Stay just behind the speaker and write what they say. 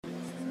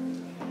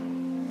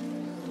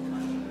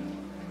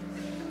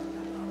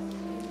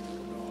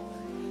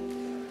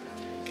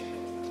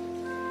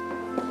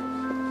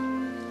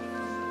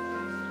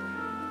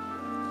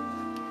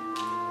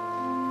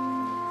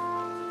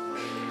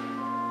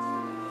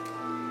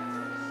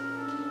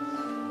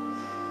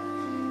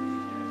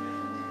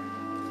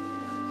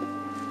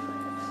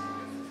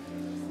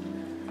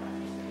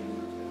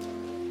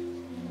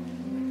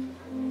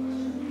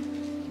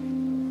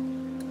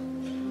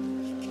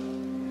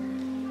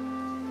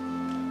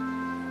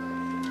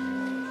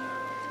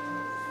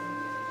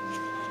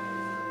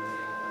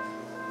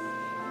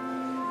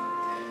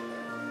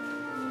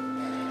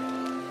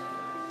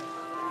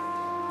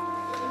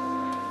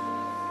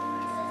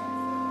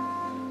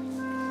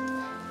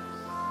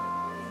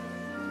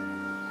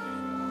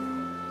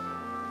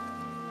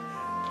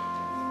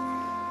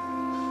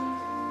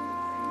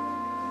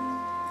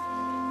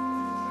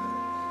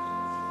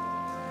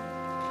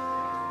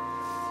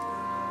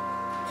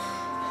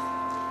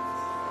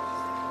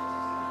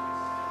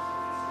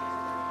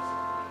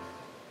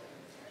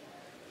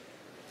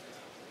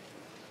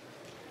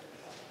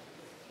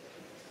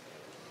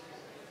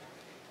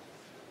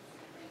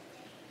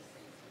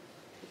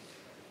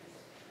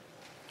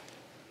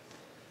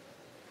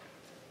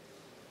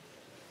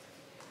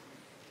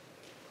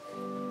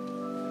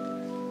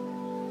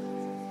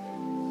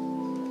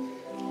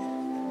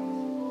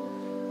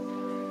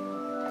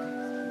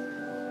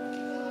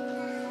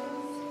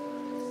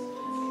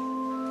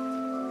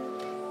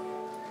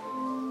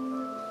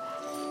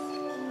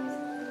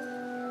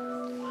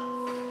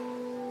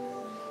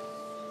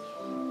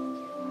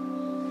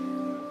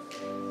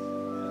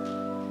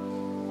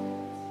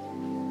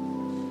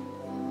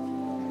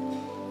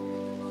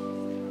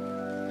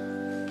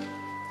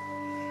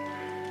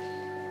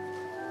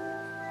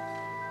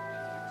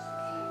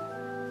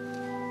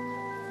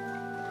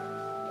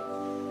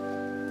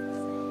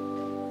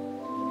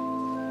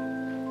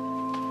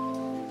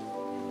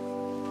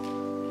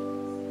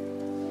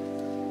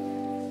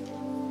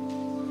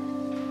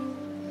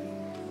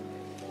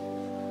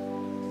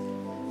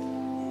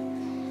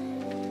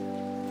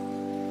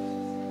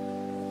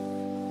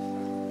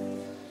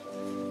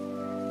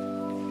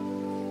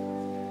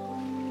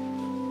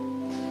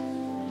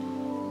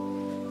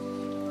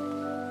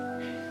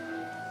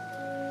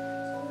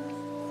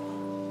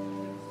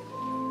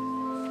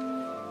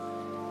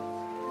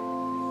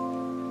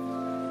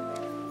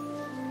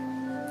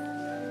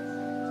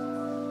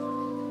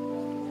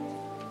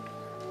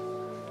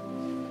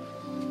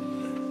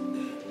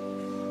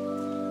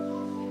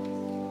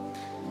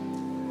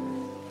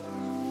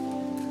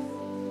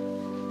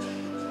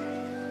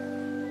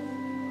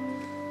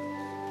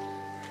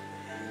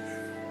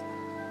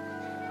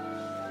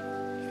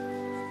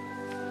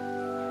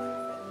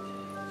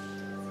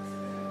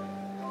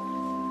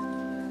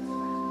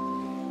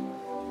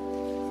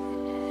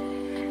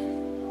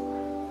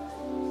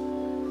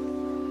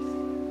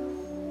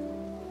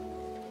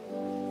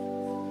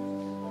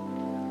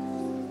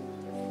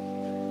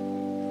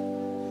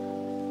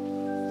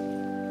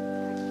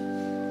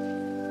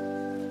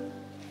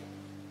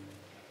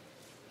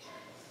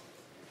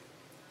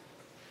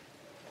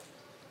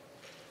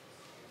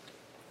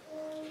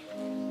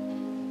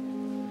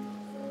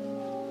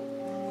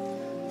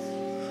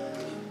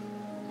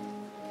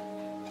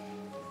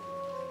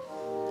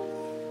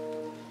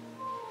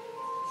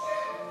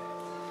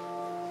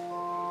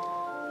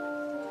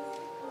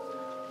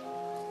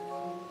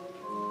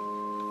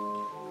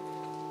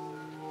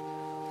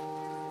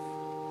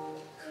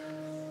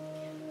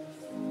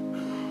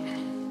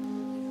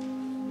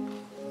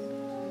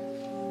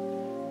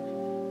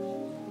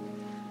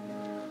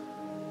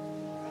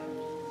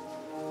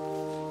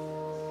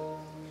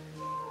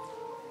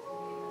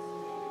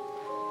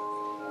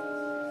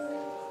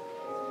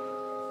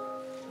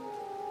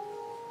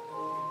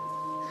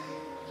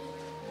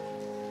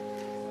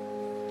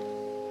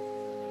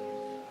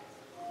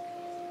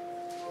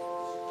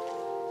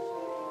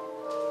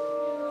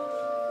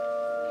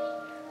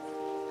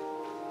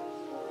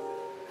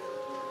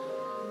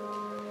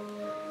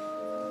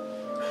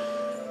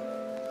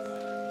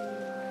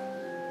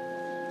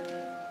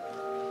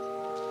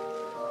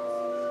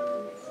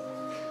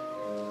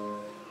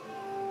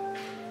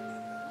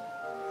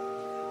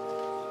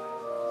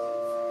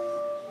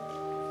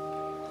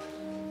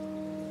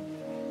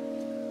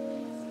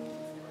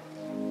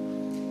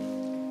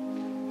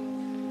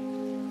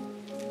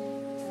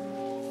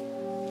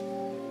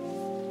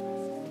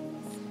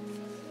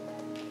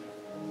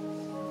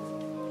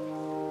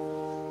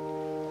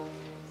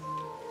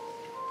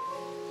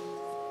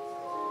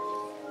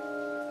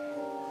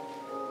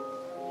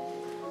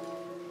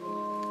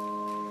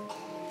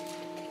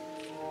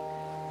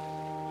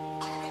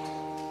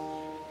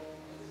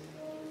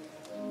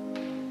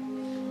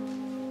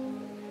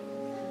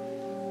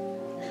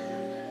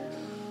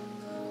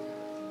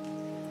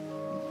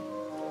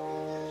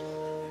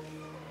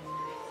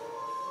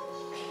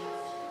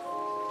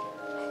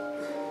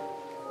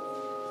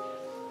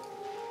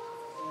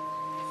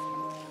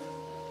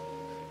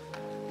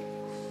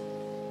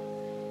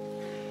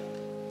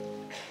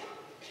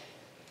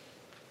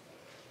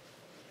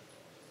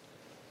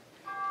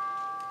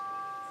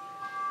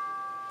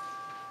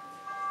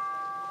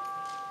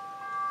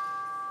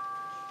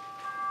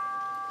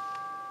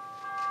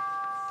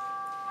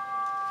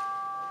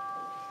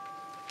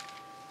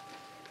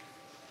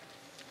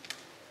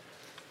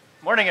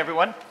Morning,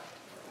 everyone.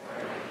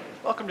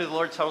 Welcome to the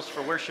Lord's house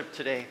for worship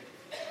today.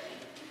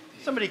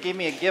 Somebody gave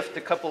me a gift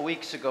a couple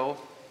weeks ago.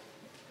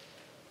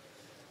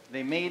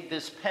 They made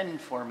this pen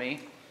for me.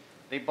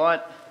 They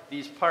bought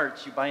these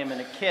parts. You buy them in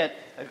a kit.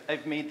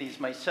 I've made these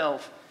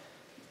myself.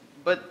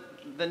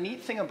 But the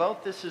neat thing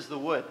about this is the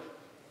wood.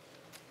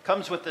 It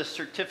comes with a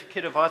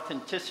certificate of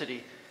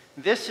authenticity.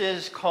 This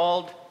is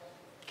called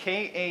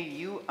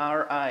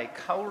Kauri,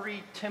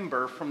 Kauri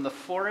timber from the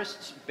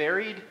forests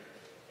buried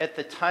at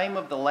the time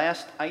of the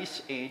last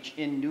ice age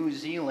in New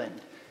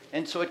Zealand.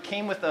 And so it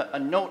came with a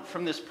note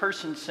from this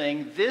person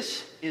saying,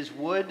 this is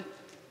wood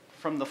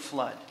from the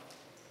flood.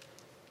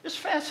 Just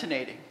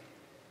fascinating.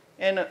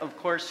 And of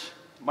course,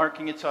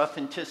 marking its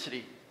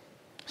authenticity.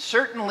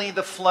 Certainly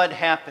the flood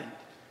happened.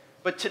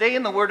 But today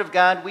in the Word of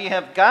God, we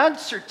have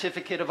God's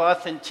certificate of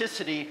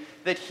authenticity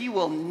that He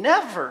will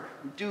never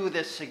do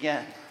this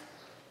again.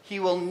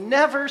 He will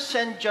never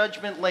send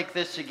judgment like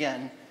this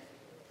again.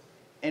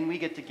 And we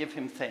get to give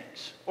Him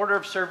thanks. Order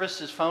of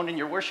service is found in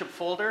your worship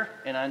folder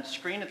and on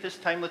screen at this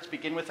time. Let's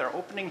begin with our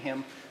opening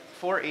hymn,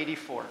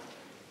 484.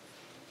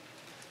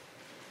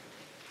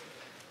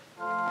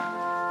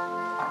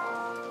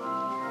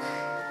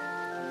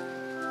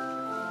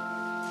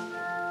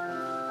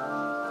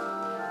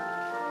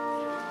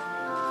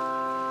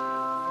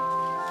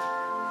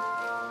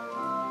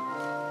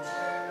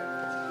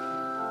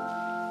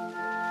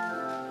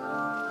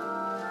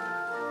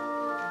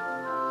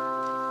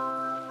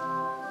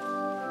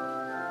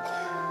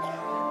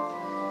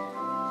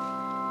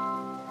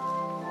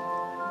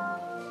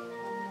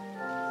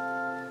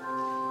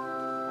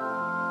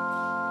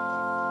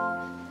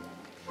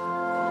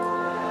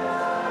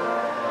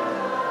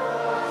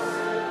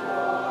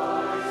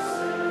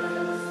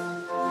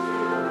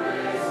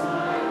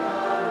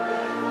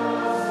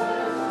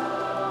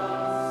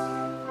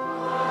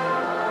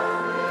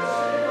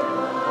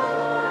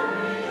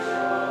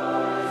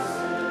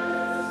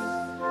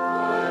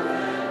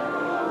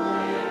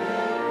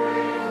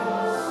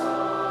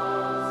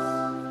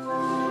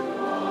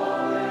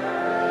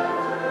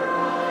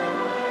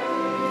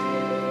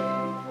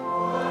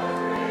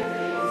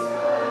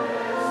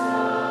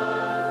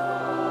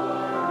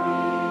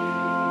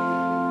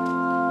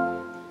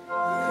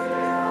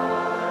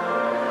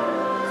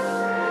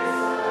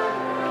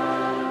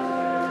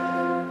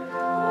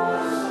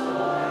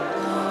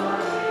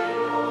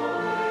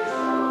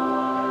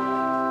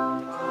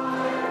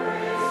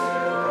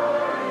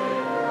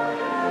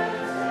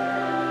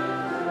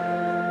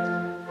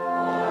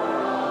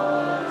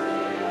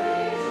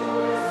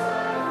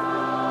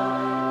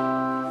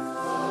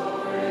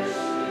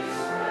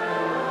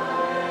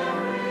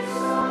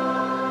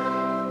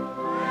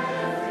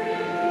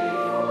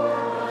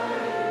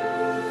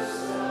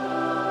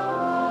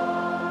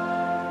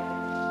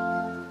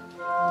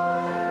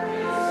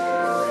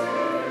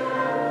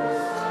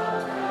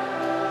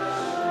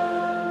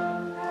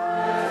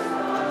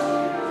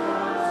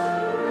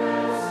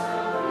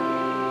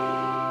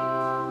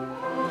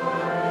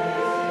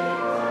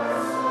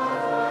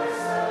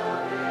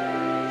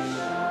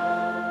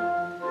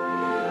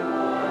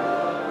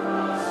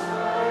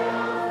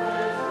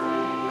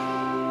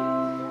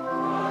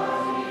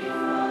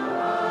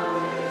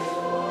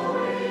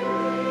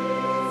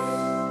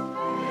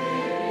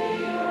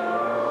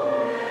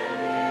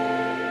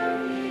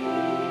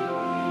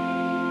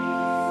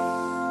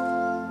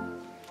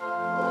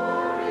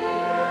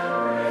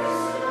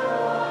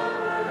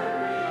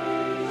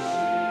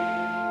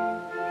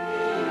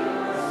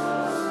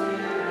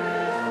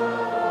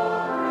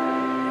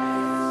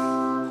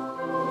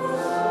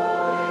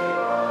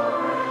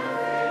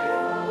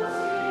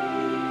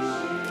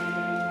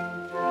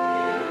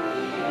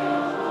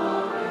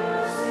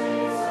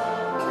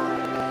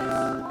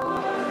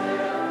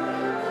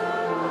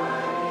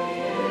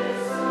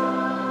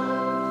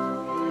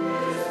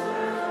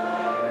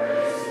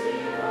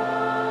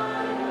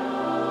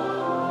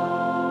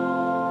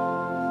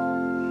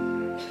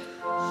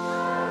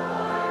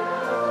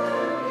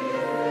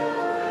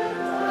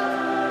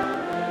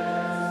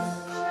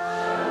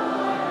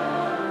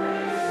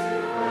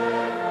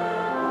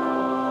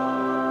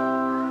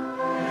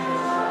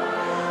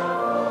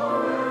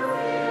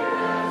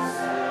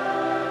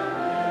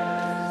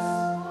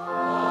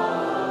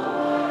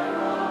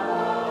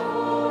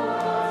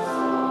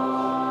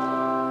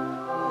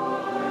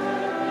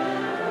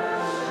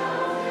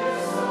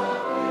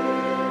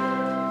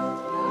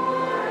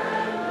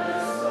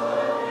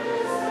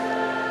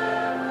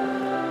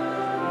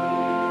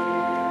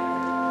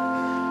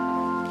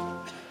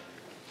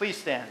 Please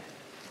stand.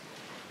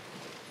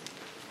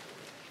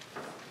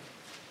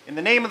 In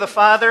the name of the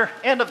Father,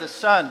 and of the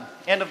Son,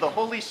 and of the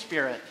Holy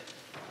Spirit.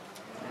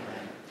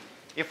 Amen.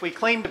 If we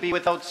claim to be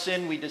without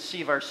sin, we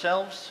deceive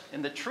ourselves,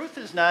 and the truth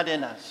is not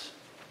in us.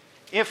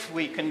 If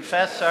we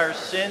confess our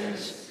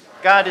sins,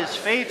 God is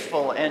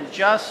faithful and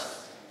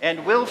just,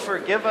 and will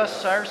forgive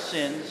us our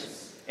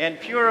sins, and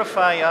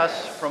purify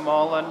us from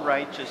all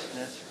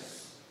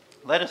unrighteousness.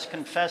 Let us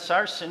confess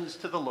our sins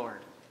to the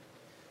Lord.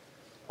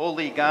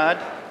 Holy God,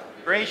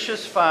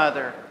 gracious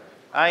Father,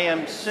 I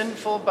am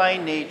sinful by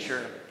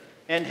nature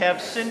and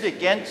have sinned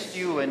against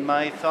you in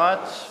my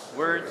thoughts,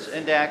 words,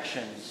 and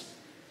actions.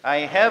 I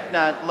have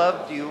not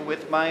loved you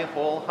with my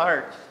whole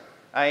heart.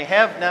 I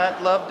have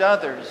not loved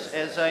others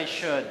as I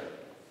should.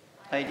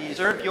 I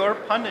deserve your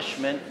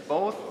punishment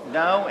both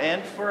now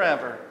and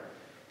forever.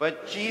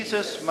 But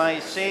Jesus, my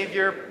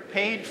Savior,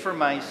 paid for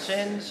my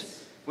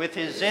sins with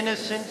his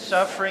innocent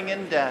suffering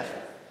and death.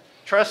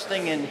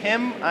 Trusting in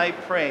him, I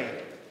pray,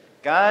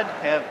 God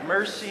have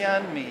mercy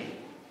on me,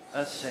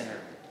 a sinner.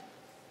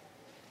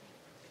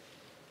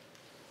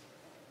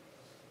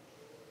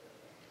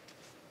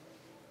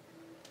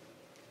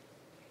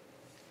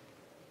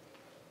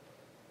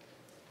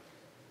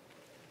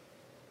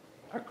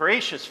 Our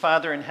gracious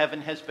Father in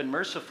heaven has been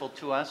merciful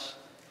to us.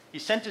 He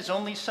sent his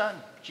only Son,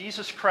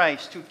 Jesus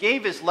Christ, who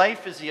gave his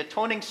life as the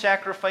atoning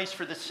sacrifice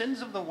for the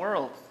sins of the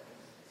world.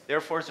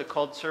 Therefore, as a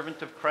called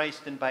servant of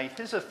Christ and by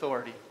his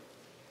authority,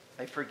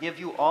 I forgive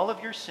you all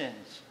of your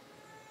sins.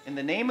 In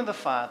the name of the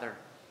Father,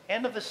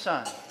 and of the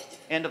Son,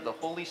 and of the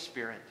Holy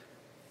Spirit.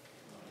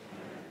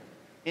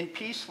 In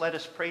peace, let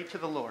us pray to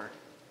the Lord.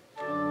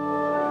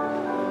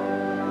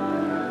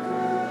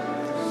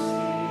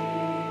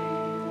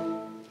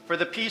 For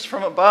the peace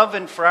from above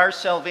and for our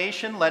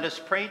salvation, let us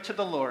pray to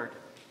the Lord.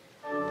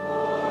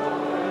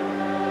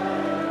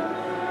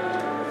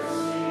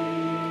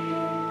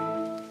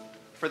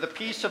 For the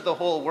peace of the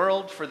whole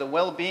world, for the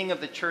well-being of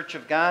the Church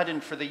of God,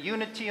 and for the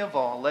unity of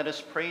all, let us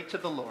pray to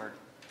the Lord.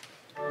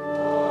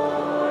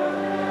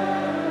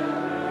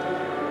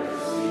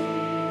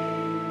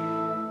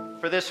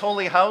 For this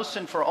holy house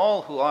and for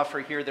all who offer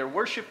here their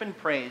worship and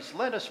praise,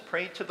 let us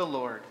pray to the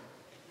Lord.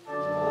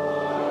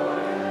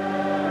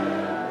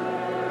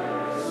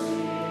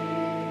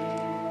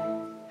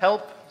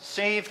 Help,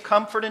 save,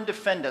 comfort, and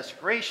defend us,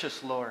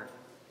 gracious Lord.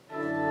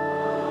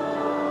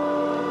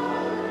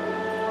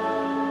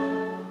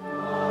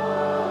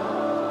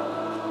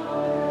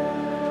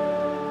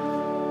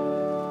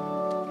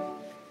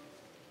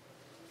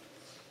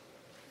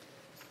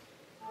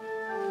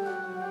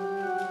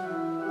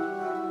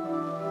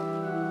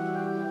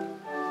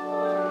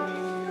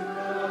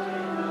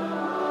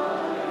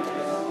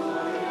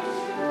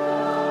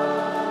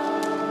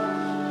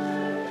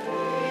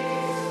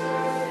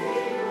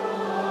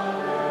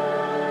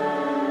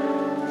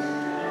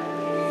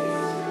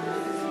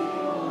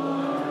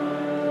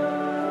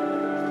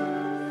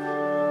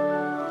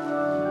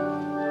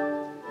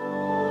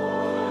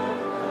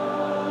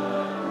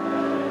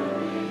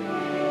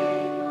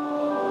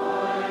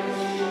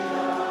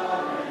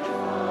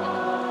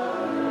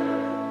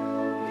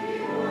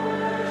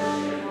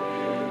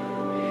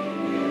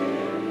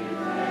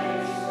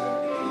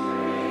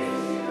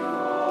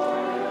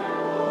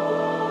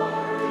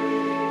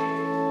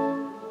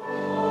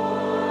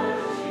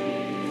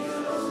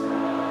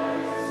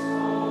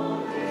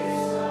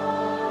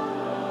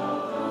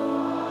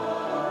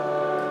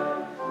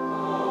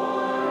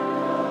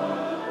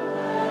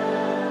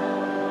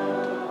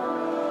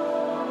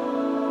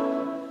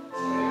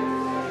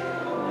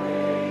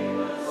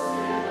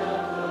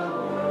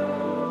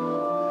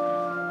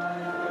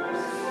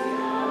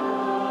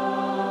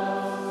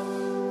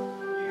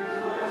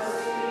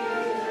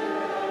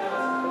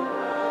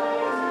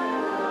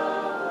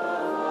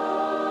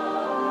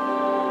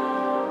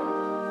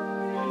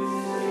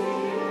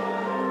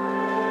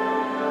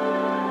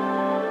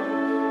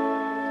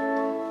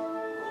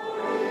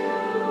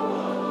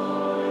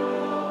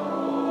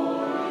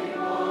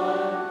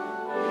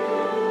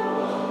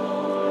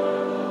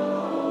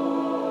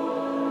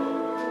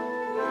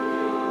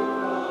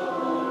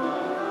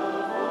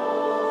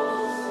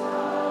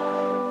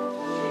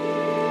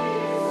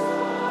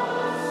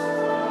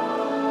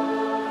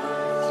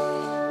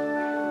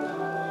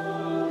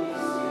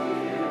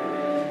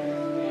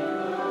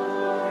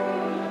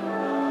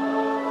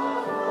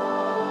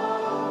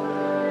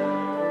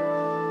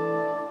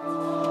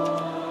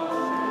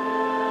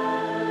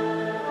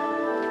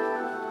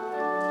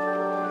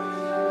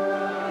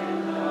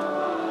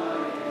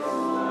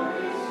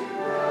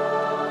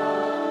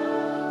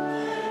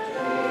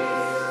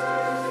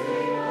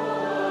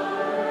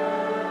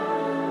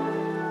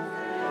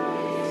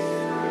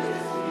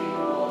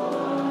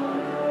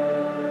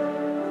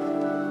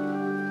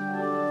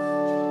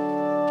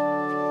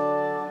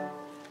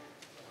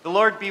 The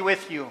Lord be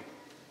with you.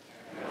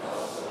 And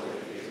also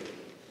with you.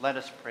 Let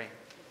us pray.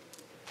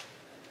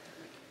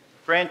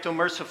 Grant, O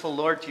merciful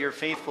Lord, to your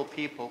faithful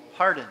people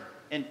pardon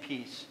and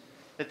peace,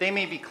 that they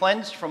may be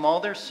cleansed from all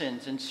their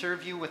sins and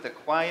serve you with a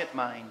quiet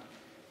mind.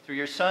 Through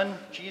your Son,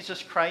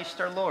 Jesus Christ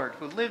our Lord,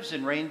 who lives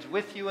and reigns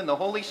with you in the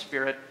Holy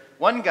Spirit,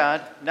 one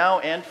God, now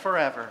and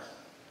forever.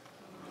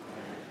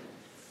 Amen.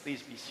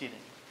 Please be seated.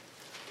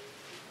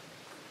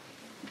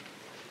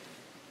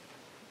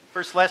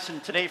 First lesson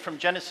today from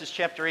Genesis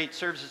chapter 8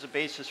 serves as a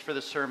basis for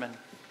the sermon.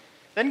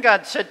 Then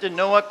God said to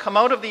Noah, "Come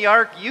out of the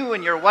ark, you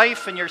and your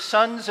wife and your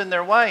sons and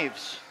their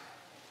wives.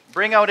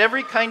 Bring out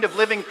every kind of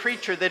living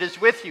creature that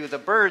is with you, the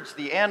birds,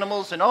 the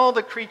animals, and all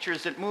the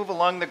creatures that move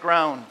along the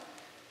ground.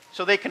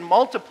 so they can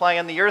multiply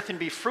on the earth and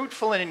be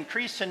fruitful and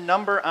increase in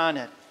number on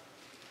it.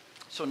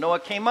 So Noah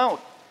came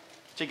out,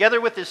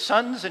 together with his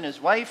sons and his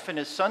wife and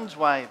his sons'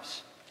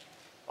 wives.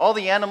 All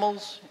the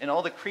animals and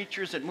all the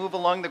creatures that move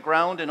along the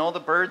ground and all the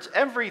birds,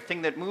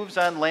 everything that moves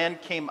on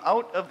land came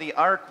out of the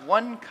ark,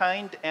 one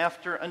kind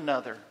after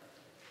another.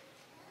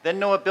 Then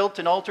Noah built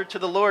an altar to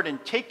the Lord,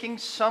 and taking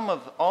some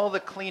of all the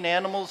clean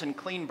animals and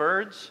clean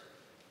birds,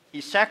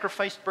 he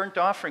sacrificed burnt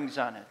offerings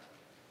on it.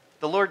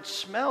 The Lord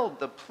smelled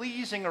the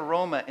pleasing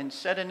aroma and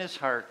said in his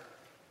heart,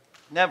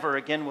 "Never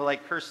again will I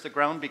curse the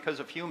ground because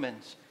of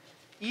humans,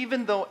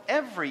 even though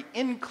every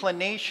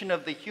inclination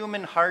of the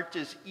human heart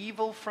is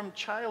evil from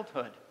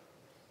childhood.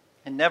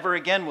 And never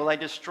again will I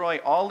destroy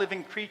all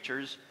living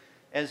creatures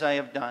as I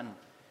have done,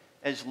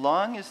 as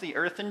long as the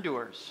earth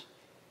endures,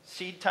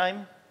 seed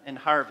time and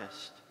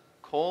harvest,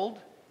 cold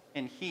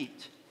and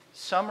heat,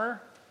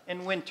 summer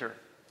and winter,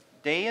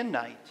 day and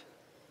night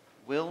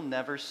will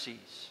never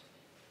cease."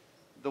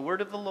 The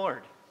word of the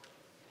Lord.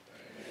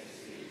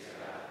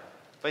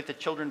 Invite the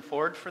children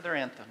forward for their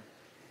anthem.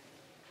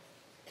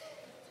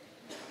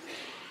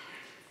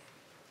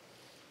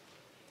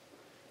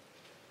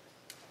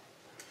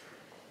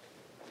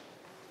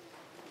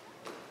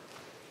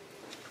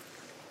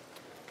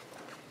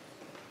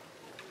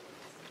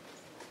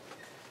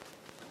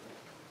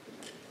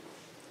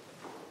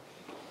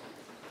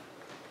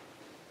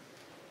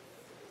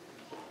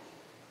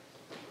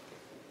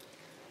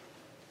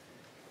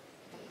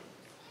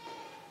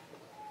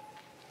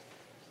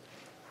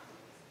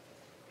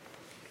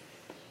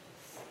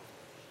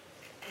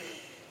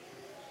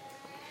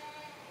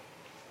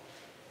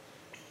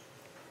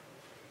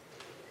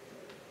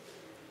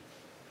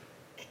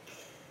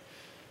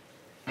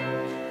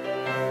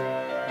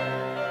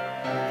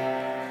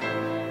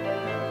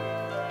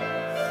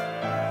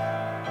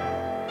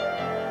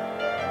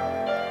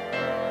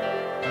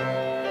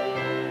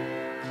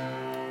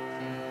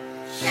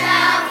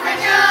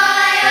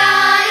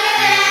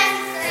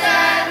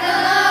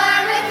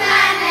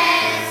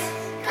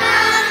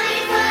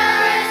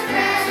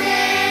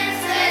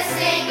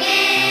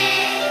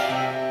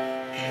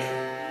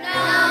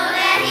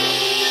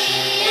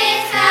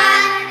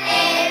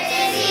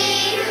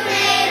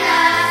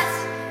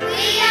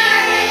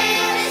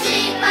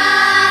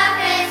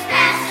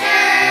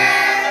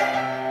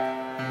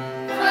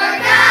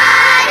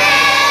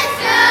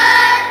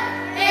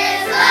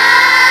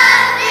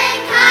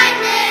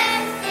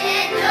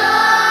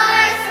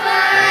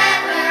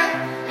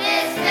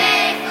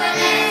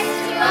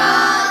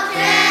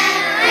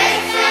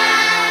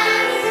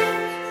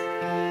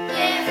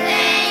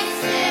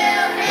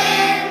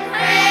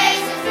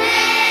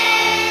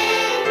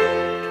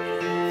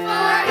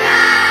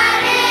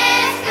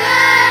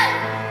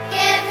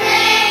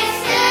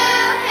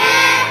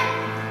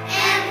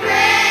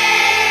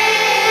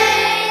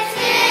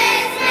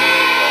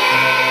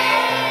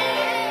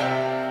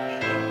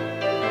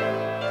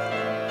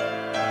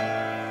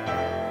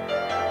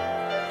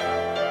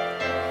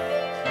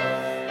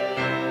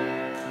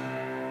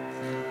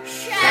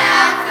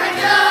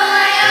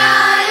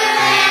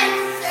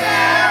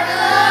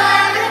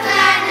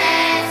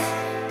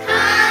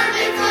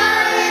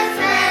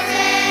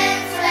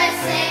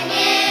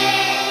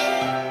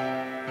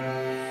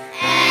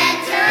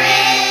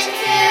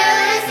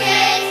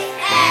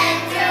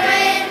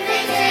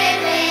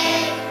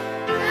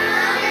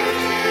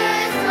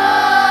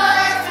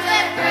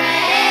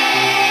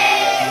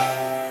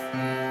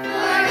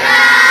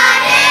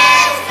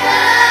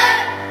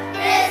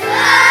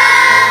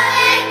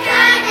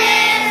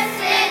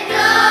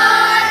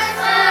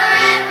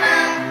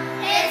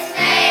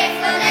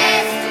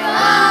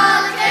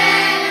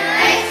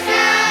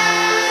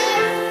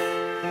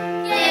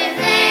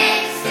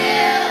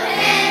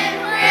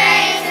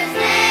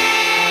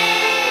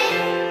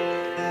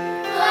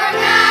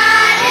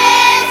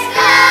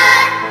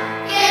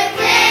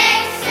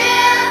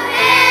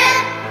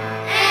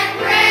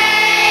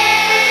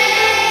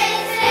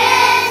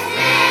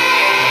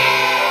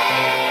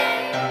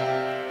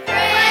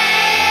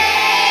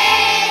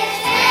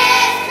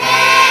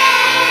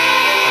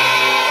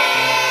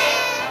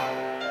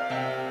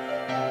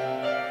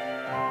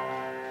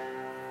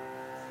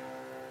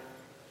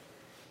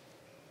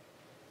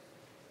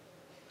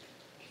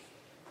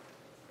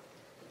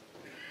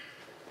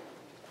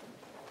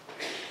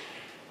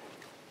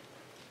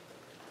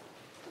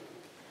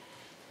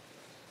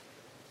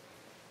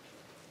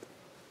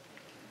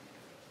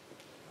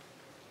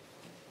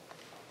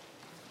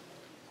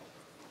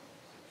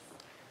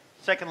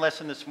 Second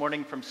lesson this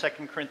morning from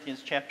 2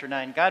 Corinthians chapter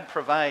 9. God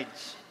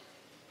provides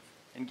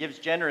and gives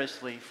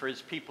generously for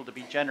his people to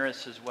be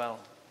generous as well.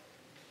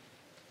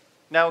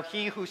 Now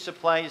he who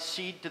supplies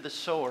seed to the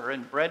sower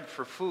and bread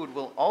for food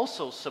will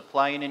also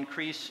supply and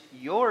increase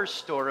your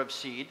store of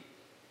seed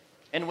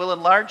and will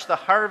enlarge the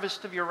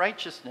harvest of your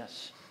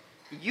righteousness.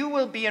 You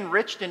will be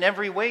enriched in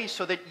every way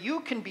so that you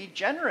can be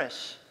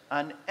generous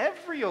on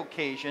every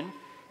occasion,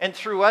 and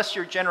through us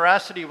your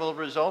generosity will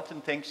result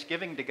in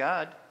thanksgiving to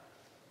God.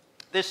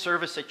 This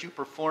service that you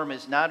perform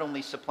is not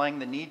only supplying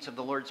the needs of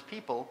the Lord's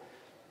people,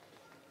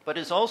 but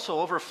is also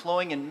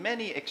overflowing in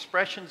many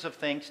expressions of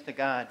thanks to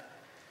God.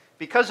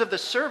 Because of the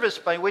service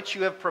by which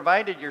you have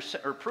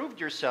proved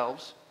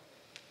yourselves,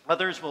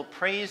 others will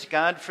praise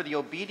God for the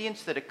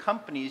obedience that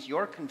accompanies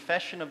your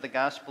confession of the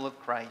gospel of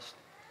Christ,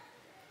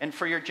 and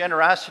for your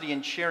generosity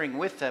in sharing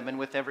with them and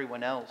with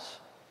everyone else.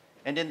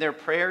 And in their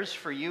prayers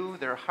for you,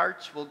 their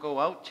hearts will go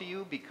out to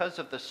you because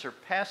of the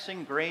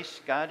surpassing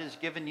grace God has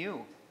given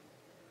you.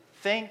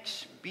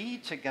 Thanks be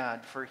to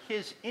God for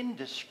his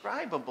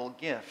indescribable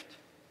gift.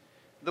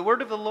 The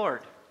word of the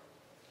Lord.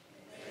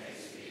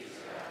 Thanks be to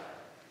God.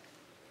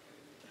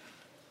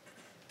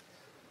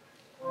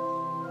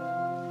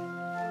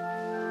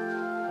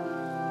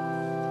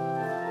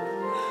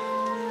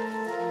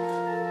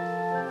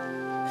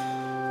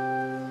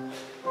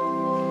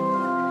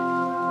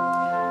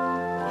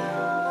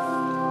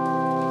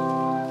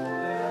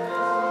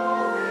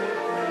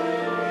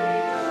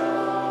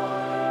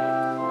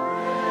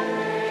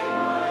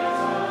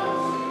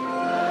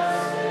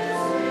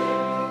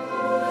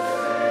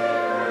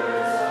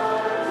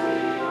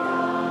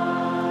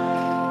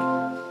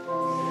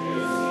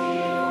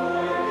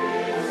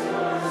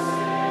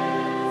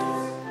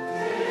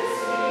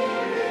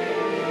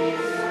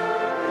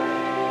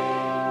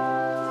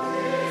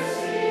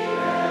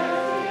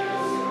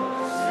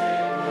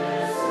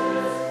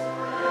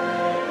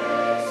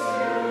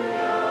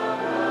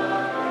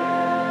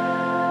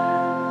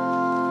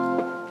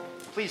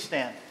 Please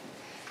stand.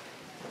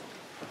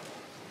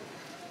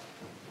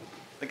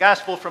 The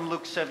Gospel from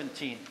Luke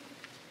 17.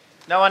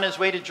 Now on his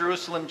way to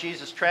Jerusalem,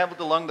 Jesus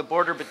traveled along the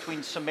border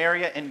between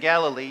Samaria and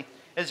Galilee.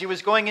 As he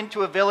was going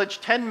into a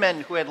village, 10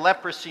 men who had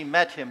leprosy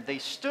met him. They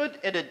stood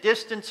at a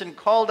distance and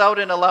called out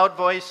in a loud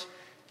voice,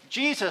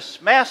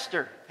 "Jesus,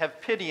 Master, have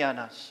pity on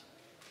us."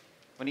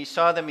 When he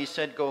saw them, he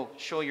said, "Go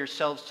show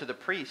yourselves to the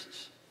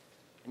priests."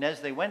 And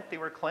as they went, they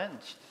were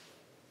cleansed.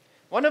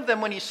 One of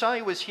them, when he saw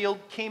he was healed,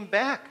 came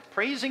back,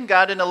 praising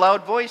God in a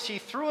loud voice. He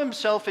threw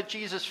himself at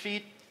Jesus'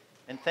 feet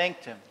and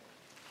thanked him.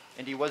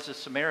 And he was a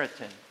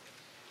Samaritan.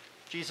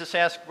 Jesus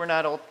asked, "Were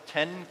not all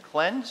 10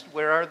 cleansed?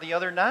 Where are the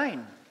other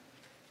 9?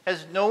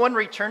 Has no one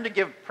returned to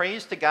give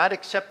praise to God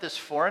except this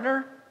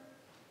foreigner?"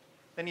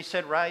 Then he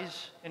said,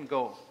 "Rise and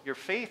go. Your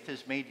faith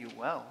has made you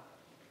well."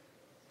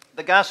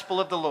 The Gospel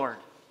of the Lord.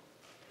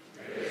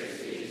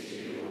 Praise be to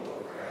you,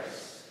 O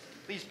Christ.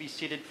 Please be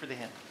seated for the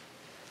hymn.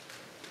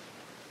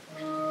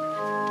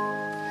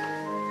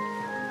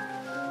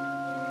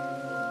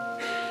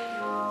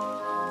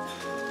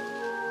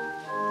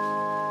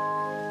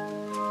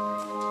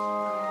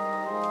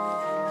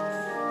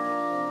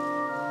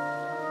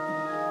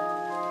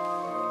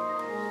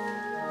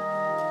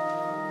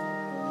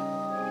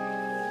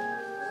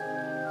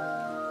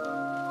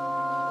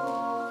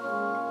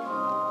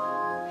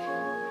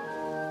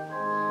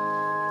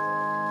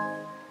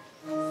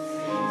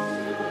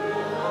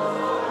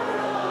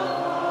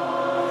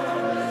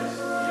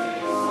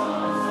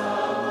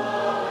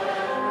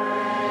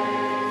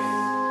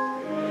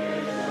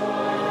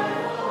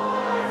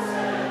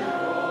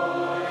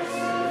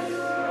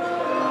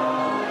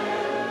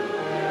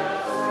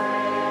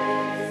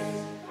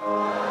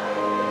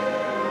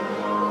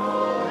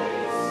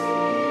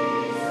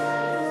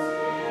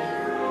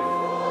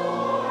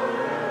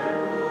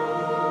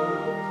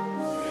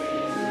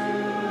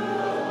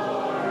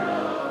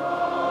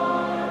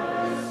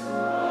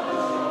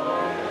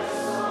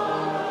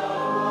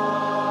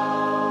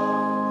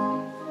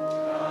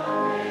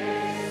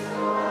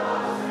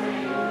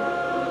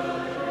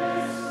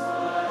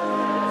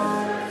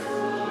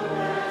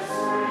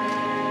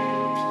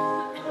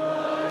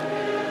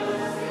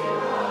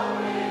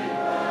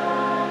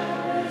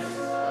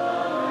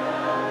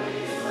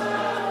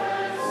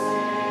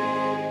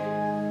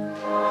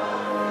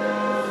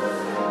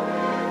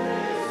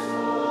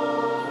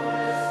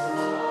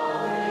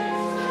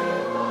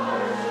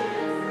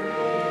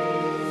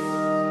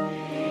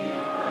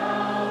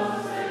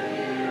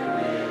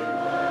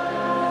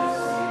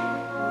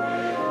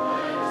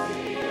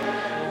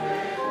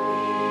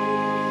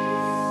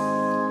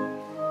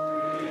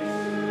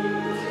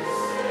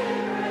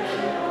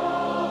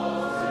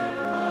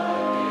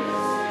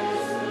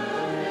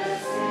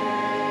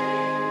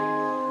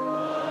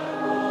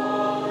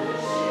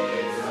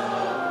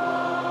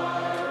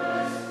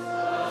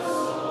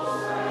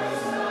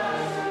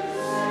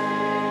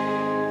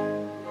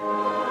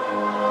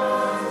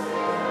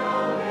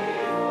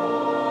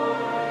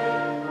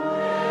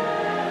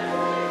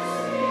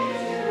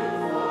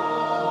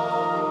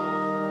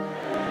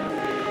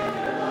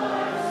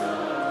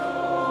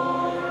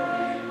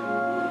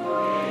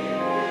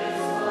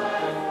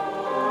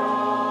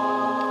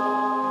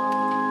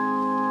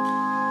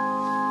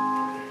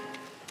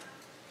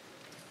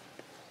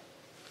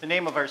 The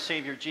name of our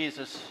Savior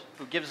Jesus,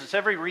 who gives us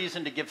every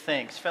reason to give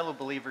thanks, fellow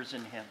believers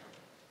in him.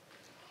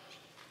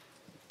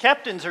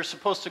 Captains are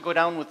supposed to go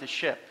down with the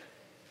ship.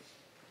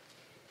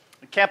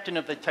 The captain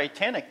of the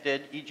Titanic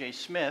did, E.J.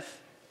 Smith.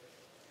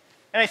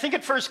 And I think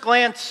at first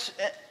glance,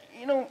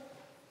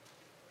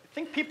 I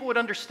think people would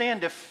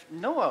understand if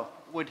Noah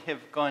would have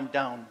gone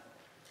down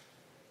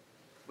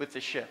with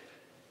the ship.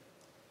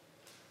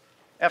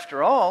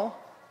 After all,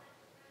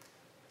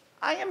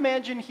 I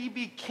imagine he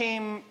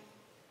became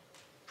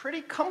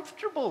pretty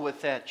comfortable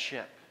with that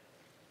ship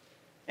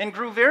and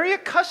grew very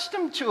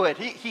accustomed to it.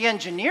 He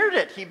engineered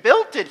it, he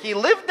built it, he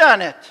lived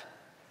on it.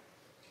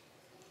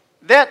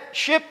 That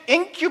ship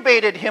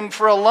incubated him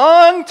for a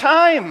long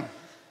time,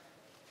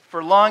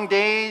 for long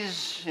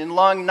days and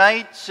long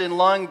nights and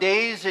long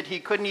days that he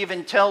couldn't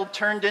even tell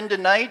turned into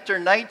night, or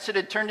nights that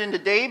had turned into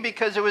day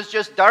because it was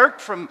just dark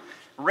from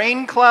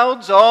rain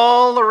clouds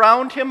all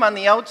around him on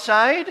the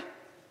outside.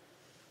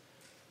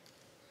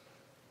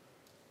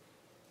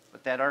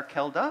 But that ark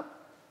held up.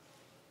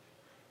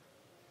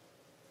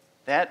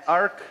 That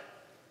ark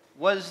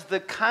was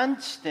the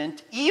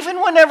constant, even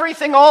when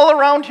everything all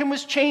around him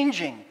was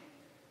changing.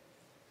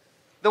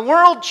 The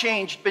world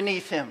changed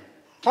beneath him.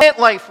 Plant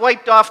life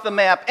wiped off the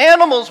map.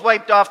 Animals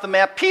wiped off the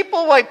map.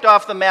 People wiped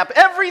off the map.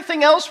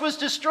 Everything else was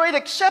destroyed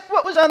except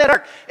what was on that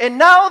ark. And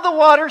now the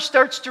water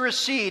starts to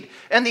recede.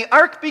 And the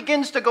ark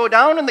begins to go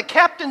down. And the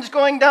captain's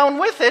going down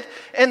with it.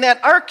 And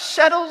that ark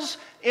settles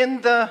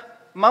in the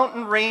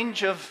mountain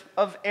range of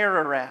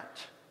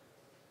Ararat.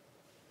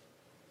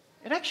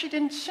 It actually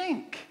didn't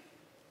sink.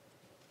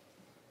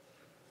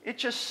 It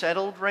just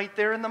settled right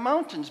there in the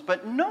mountains.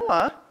 But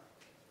Noah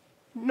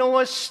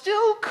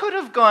still could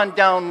have gone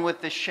down with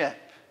the ship.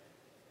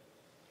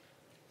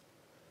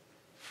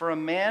 For a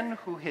man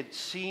who had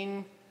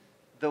seen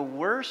the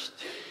worst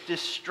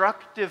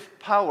destructive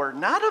power,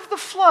 not of the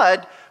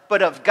flood,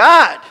 but of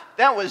God.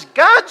 That was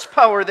God's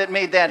power that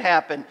made that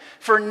happen.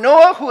 For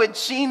Noah, who had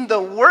seen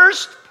the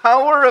worst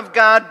power of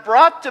God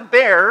brought to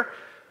bear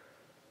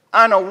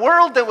on a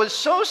world that was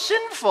so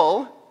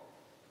sinful,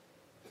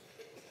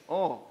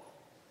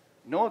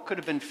 Noah could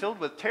have been filled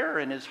with terror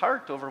in his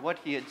heart over what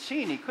he had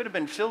seen. He could have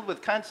been filled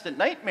with constant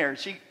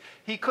nightmares.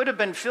 He could have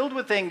been filled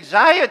with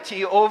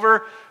anxiety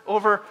over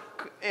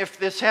if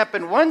this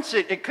happened once,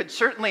 it could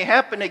certainly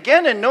happen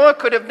again. And Noah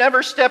could have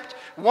never stepped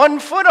 1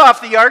 foot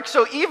off the ark.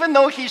 So even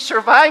though he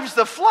survives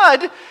the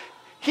flood,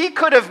 he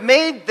could have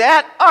made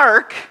that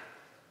ark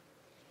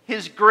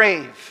his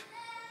grave.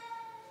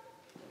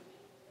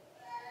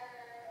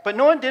 But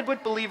Noah did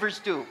what believers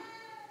do.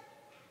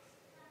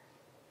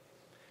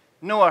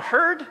 Noah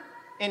heard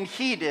and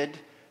heeded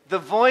the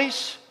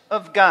voice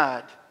of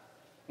God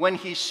when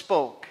he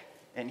spoke,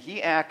 and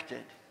he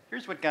acted.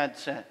 Here's what God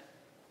said.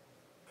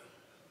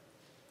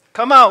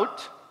 Come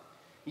out,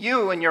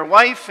 you and your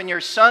wife and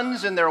your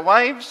sons and their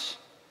wives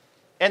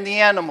and the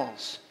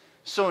animals.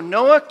 So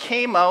Noah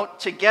came out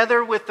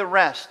together with the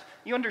rest.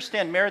 You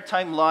understand,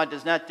 maritime law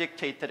does not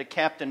dictate that a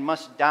captain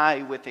must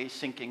die with a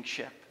sinking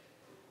ship.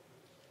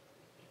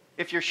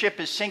 If your ship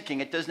is sinking,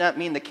 it does not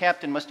mean the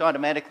captain must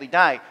automatically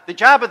die. The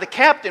job of the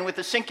captain with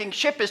the sinking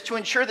ship is to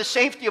ensure the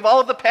safety of all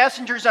of the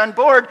passengers on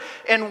board.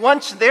 And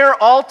once they're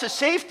all to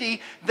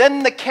safety,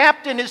 then the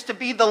captain is to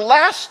be the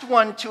last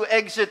one to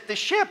exit the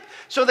ship.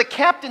 So the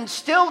captain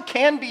still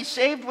can be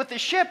saved with the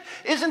ship.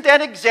 Isn't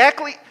that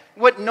exactly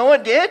what Noah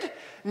did?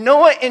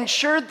 Noah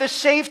ensured the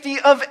safety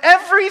of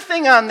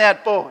everything on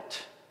that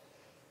boat.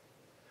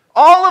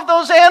 All of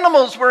those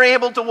animals were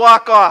able to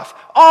walk off.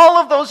 All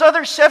of those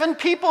other 7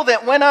 people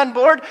that went on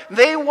board,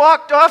 they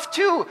walked off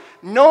too.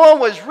 Noah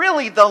was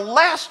really the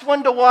last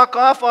one to walk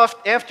off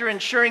after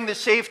ensuring the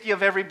safety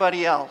of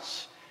everybody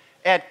else.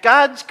 At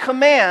God's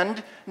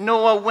command,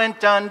 Noah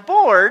went on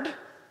board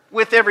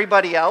with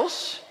everybody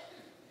else.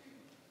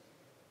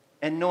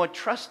 And Noah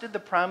trusted the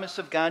promise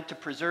of God to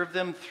preserve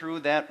them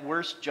through that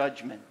worst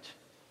judgment.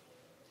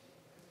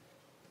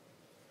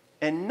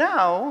 And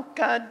now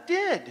God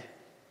did.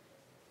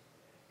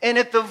 And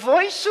at the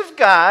voice of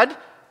God,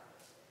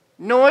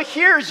 Noah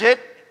hears it,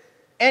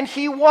 and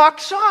he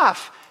walks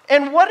off.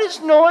 And what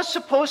is Noah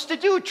supposed to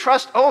do?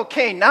 Trust,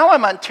 okay, now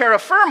I'm on terra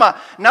firma.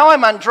 Now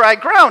I'm on dry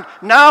ground.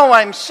 Now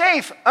I'm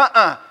safe.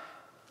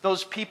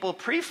 Those people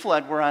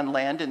pre-flood were on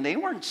land, and they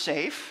weren't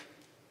safe.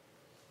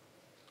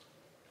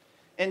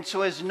 And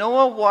so as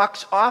Noah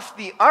walks off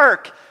the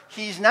ark,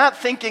 he's not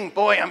thinking,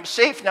 boy, I'm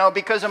safe now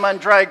because I'm on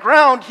dry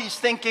ground. He's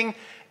thinking,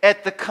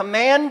 at the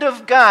command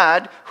of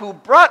God, who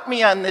brought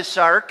me on this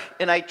ark,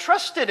 and I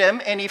trusted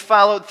him, and he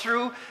followed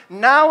through.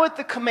 Now at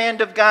the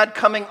command of God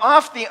coming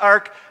off the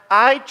ark,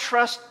 I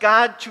trust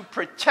God to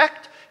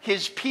protect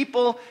his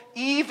people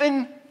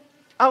even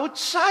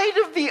outside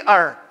of the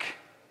ark.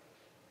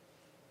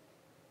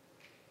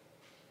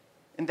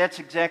 And that's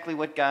exactly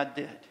what God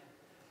did.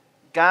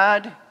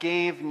 God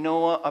gave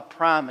Noah a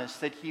promise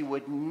that he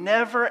would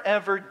never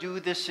ever do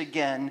this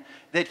again,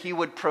 that he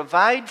would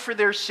provide for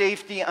their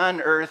safety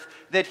on earth,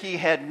 that he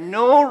had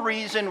no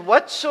reason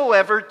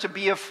whatsoever to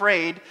be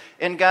afraid.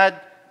 And God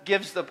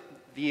gives the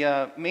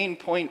main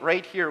point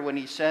right here when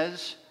he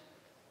says,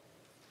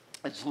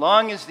 as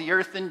long as the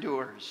earth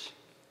endures,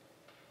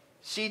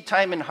 seed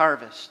time and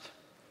harvest,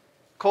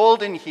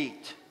 cold and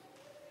heat,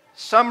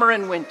 summer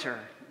and winter,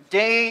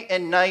 day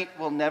and night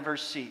will never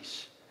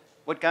cease.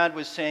 What God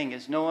was saying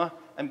is, Noah,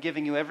 I'm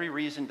giving you every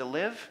reason to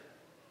live.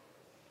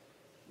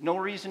 No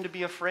reason to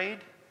be afraid.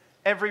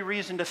 Every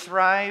reason to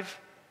thrive.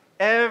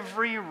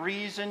 Every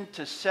reason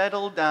to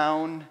settle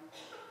down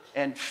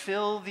and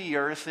fill the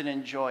earth and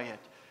enjoy it.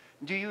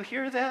 Do you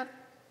hear that?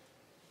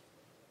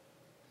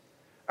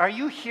 Are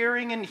you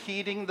hearing and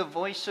heeding the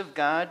voice of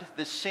God,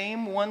 the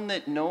same one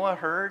that Noah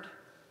heard?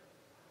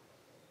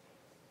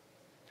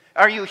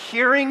 Are you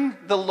hearing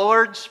the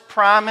Lord's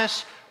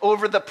promise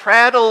over the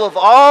prattle of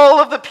all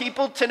of the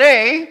people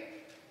today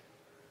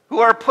who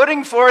are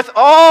putting forth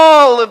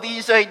all of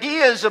these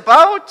ideas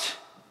about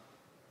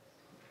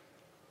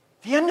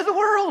the end of the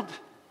world?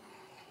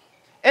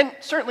 And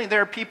certainly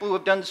there are people who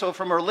have done so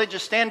from a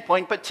religious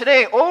standpoint, but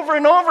today, over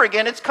and over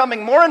again, it's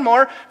coming more and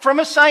more from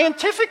a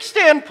scientific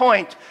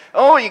standpoint.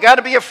 Oh, you got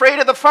to be afraid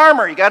of the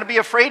farmer. You got to be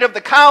afraid of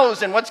the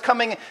cows and what's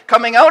coming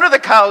out of the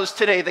cows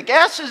today, the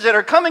gases that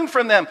are coming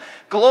from them.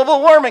 Global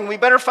warming, we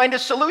better find a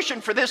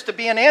solution for this to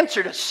be an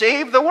answer to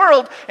save the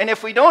world. And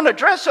if we don't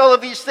address all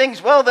of these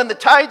things, well, then the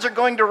tides are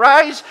going to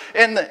rise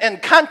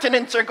and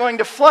continents are going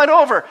to flood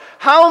over.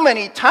 How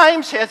many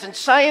times hasn't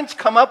science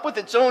come up with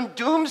its own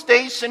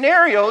doomsday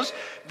scenarios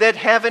that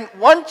haven't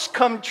once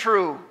come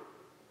true?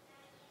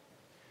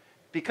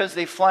 Because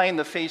they fly in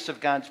the face of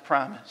God's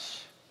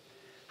promise.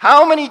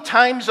 How many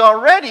times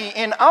already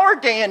in our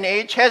day and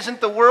age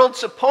hasn't the world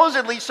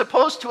supposedly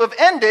supposed to have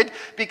ended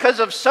because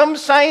of some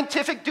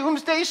scientific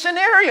doomsday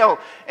scenario,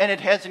 and it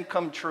hasn't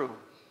come true?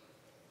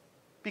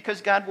 Because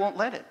God won't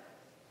let it.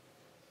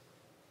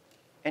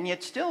 And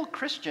yet still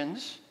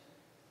Christians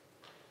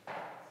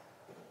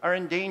are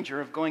in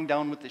danger of going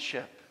down with the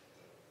ship.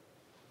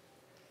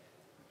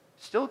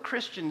 Still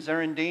Christians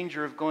are in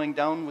danger of going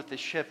down with the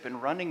ship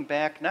and running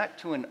back not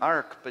to an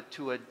ark, but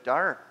to a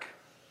dark,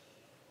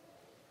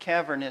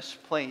 cavernous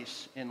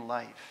place in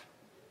life.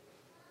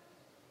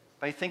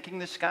 By thinking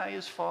the sky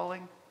is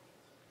falling,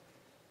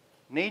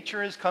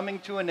 nature is coming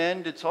to an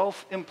end, it's all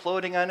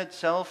imploding on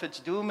itself,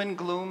 it's doom and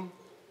gloom.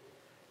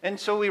 And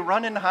so we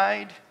run and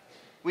hide.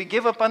 We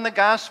give up on the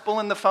gospel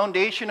and the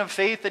foundation of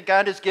faith that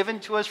God has given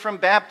to us from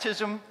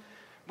baptism.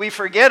 We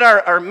forget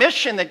our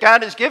mission that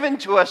God has given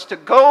to us to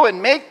go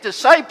and make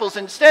disciples.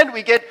 Instead,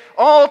 we get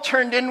all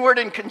turned inward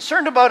and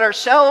concerned about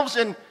ourselves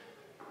and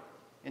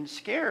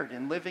scared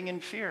and living in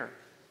fear.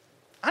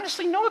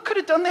 Honestly, Noah could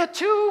have done that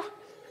too.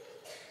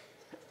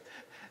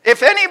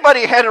 If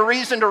anybody had a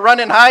reason to run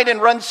and hide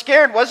and run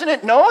scared, wasn't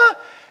it Noah?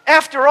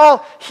 After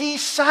all, he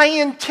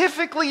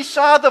scientifically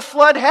saw the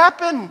flood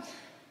happen.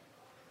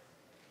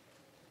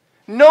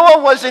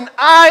 Noah was an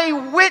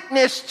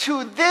eyewitness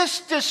to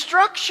this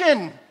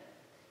destruction.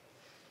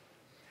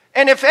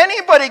 And if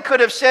anybody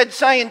could have said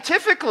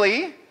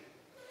scientifically,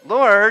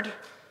 Lord,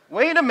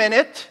 wait a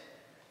minute,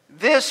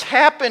 this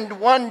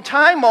happened one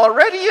time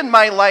already in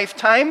my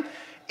lifetime,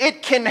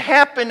 it can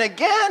happen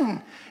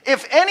again.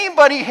 If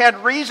anybody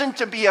had reason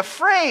to be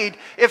afraid,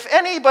 if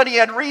anybody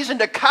had reason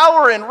to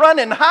cower and run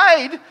and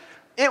hide,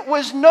 it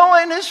was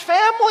Noah and his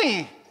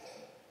family.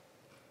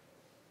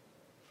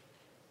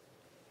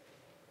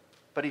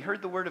 But he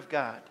heard the word of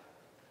God.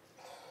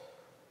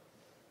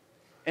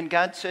 And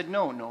God said,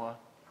 no, Noah,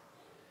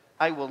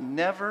 I will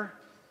never,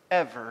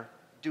 ever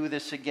do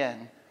this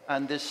again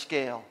on this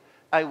scale.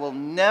 I will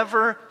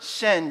never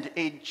send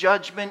a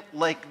judgment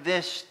like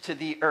this to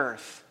the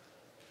earth.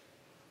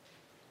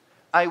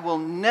 I will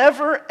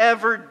never,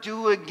 ever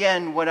do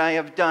again what I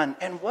have done.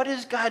 And what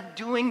is God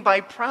doing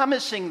by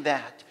promising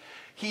that?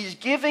 He's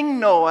giving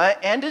Noah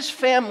and his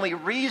family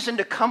reason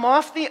to come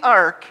off the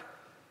ark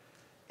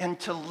and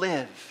to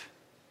live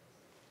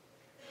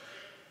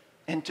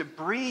and to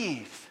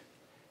breathe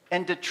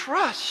and to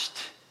trust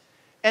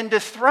and to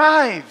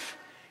thrive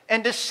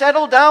and to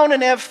settle down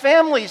and have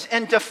families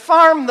and to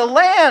farm the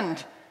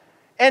land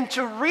and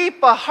to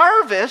reap a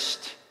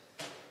harvest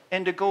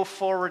and to go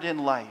forward in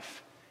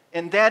life.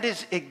 And that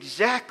is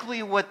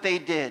exactly what they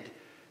did.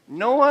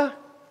 Noah,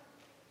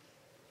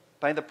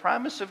 by the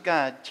promise of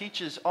God,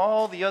 teaches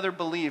all the other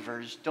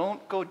believers,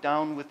 don't go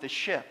down with the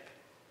ship.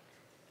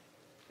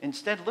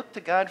 Instead, look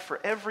to God for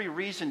every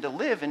reason to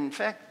live. And in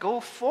fact, go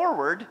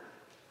forward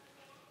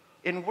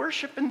in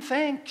worship and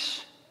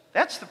thanks.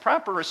 That's the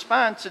proper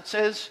response. It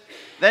says,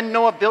 then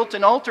Noah built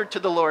an altar to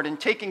the Lord, and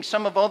taking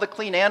some of all the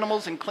clean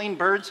animals and clean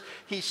birds,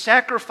 he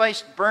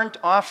sacrificed burnt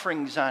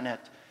offerings on it.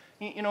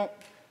 You know,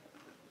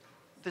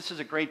 this is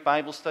a great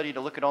Bible study to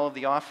look at all of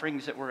the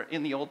offerings that were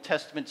in the Old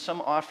Testament.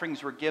 Some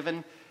offerings were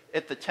given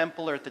at the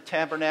temple or at the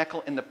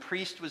tabernacle, and the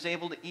priest was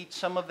able to eat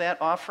some of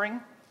that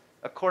offering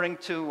according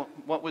to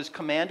what was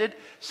commanded.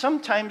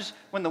 Sometimes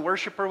when the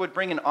worshiper would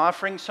bring an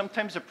offering,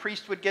 sometimes a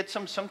priest would get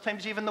some,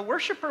 sometimes even the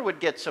worshiper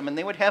would get some, and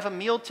they would have a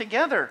meal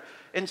together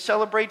and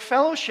celebrate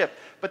fellowship.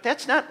 But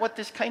that's not what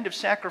this kind of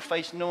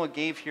sacrifice Noah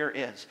gave here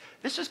is.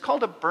 This is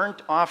called a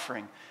burnt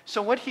offering.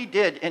 So what he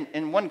did,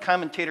 and one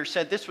commentator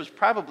said this was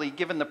probably,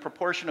 given the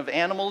proportion of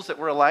animals that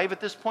were alive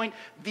at this point,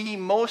 the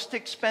most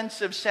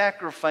expensive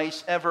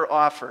sacrifice ever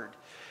offered.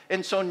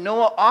 And so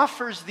Noah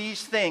offers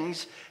these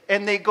things,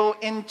 and they go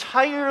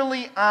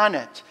entirely on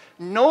it.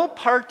 No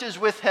part is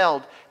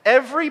withheld.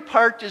 Every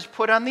part is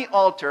put on the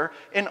altar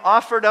and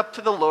offered up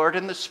to the Lord,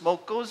 and the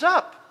smoke goes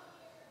up.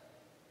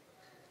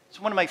 It's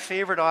one of my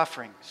favorite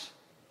offerings,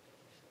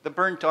 the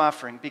burnt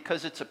offering,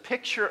 because it's a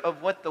picture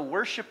of what the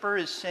worshiper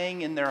is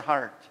saying in their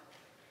heart.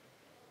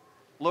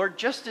 Lord,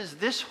 just as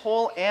this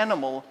whole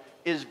animal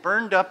is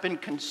burned up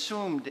and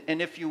consumed,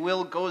 and if you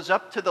will, goes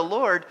up to the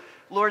Lord,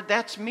 Lord,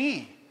 that's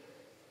me.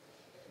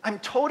 I'm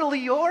totally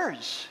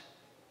yours.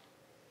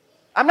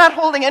 I'm not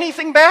holding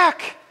anything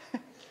back.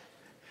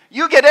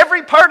 You get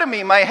every part of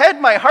me, my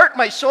head, my heart,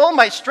 my soul,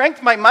 my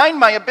strength, my mind,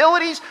 my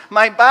abilities,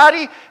 my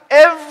body.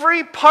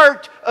 Every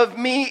part of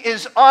me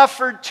is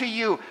offered to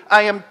you.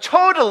 I am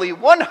totally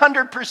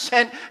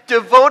 100%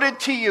 devoted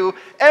to you.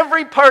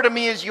 Every part of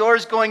me is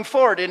yours going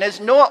forward. And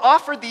as Noah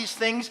offered these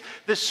things,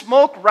 the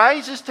smoke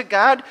rises to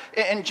God,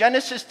 and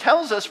Genesis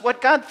tells us what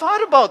God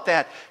thought about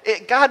that.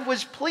 God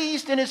was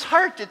pleased in his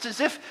heart. It's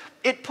as if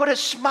it put a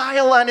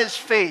smile on his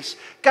face.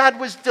 God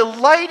was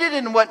delighted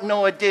in what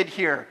Noah did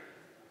here.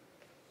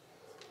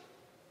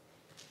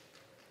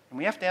 And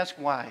we have to ask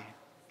why.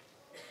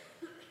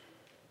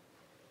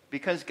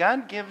 Because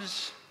God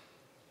gives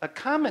a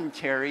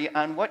commentary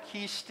on what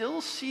he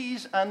still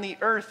sees on the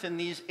earth in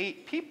these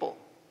 8 people.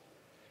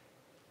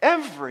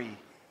 Every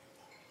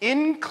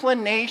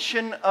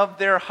inclination of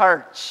their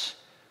hearts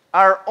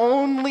are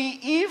only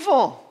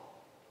evil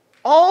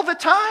all the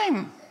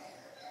time.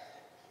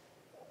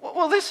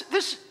 Well, this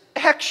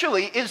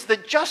actually is the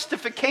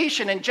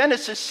justification in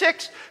Genesis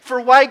 6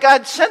 for why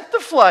God sent the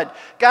flood.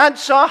 God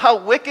saw how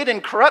wicked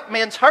and corrupt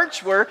man's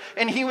hearts were,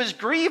 and he was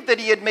grieved that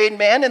he had made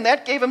man, and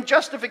that gave him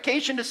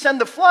justification to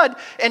send the flood.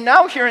 And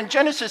now here in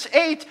Genesis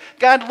 8,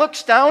 God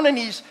looks down and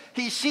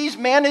he sees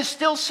man is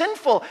still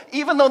sinful.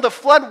 Even though the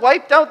flood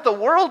wiped out the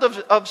world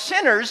of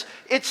sinners,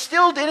 it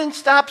still didn't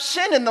stop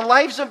sin in the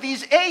lives of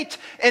these 8.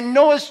 And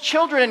Noah's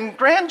children and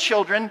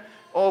grandchildren,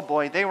 oh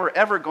boy, they were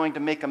ever going to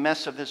make a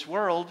mess of this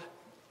world.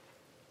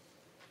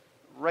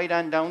 Right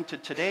on down to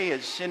today,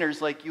 as sinners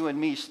like you and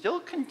me still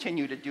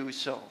continue to do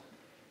so.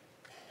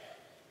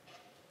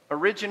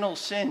 Original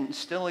sin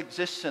still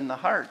exists in the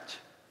heart.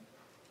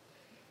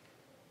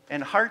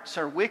 And hearts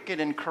are wicked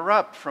and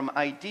corrupt from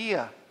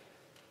idea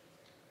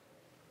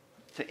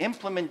to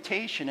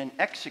implementation and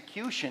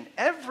execution.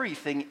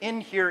 Everything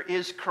in here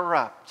is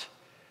corrupt.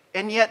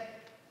 And yet,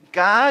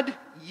 God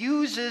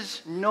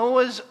uses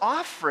Noah's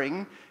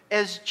offering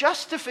as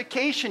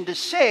justification to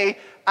say,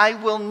 I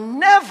will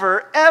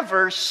never,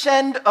 ever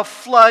send a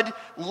flood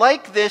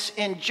like this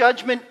in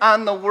judgment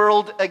on the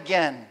world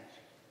again.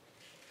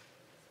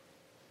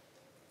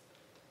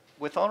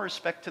 With all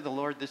respect to the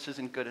Lord, this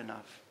isn't good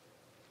enough.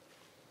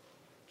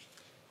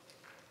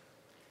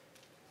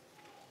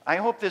 I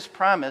hope this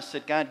promise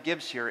that God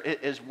gives here,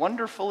 as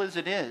wonderful as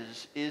it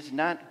is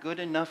not good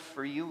enough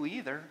for you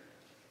either.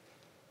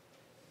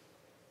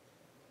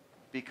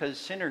 Because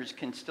sinners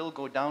can still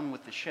go down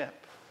with the ship.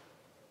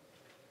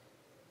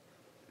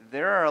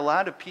 There are a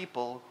lot of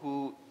people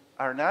who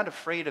are not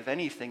afraid of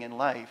anything in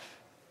life.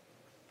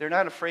 They're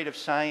not afraid of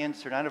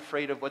science. They're not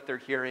afraid of what they're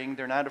hearing.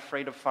 They're not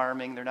afraid of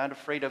farming. They're not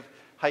afraid of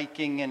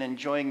hiking and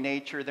enjoying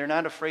nature. They're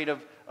not afraid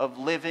of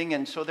living,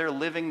 and so they're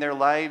living their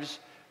lives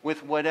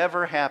with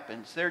whatever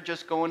happens. They're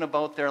just going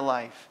about their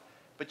life.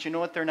 But you know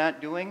what they're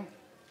not doing?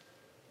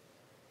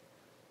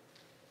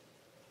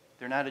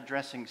 They're not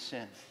addressing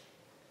sin.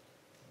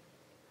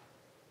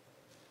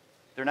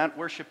 They're not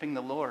worshiping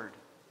the Lord.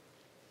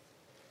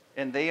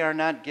 And they are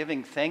not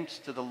giving thanks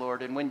to the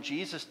Lord. And when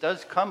Jesus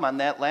does come on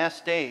that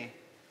last day,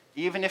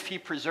 even if he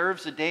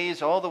preserves the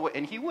days all the way,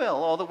 and he will,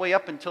 all the way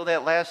up until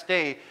that last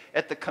day,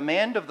 at the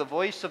command of the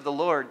voice of the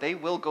Lord, they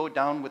will go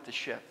down with the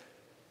ship.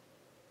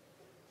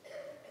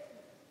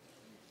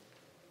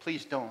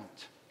 Please don't.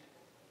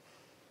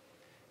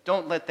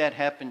 Don't let that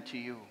happen to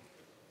you.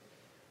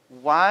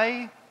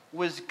 Why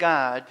was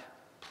God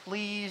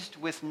pleased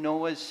with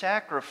Noah's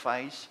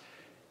sacrifice,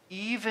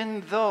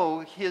 even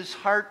though his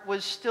heart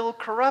was still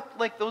corrupt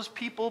like those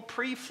people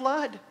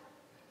pre-flood?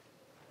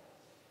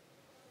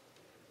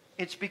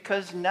 It's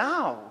because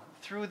now,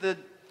 through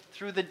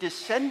the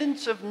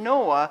descendants of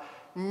Noah,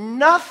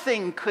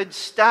 nothing could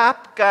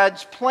stop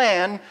God's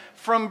plan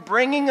from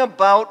bringing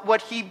about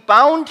what he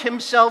bound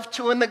himself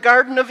to in the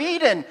Garden of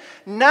Eden.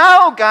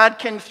 Now God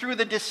can, through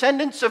the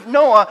descendants of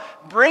Noah,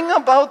 bring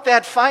about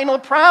that final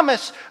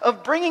promise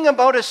of bringing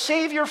about a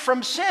Savior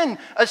from sin,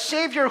 a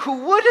Savior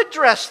who would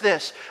address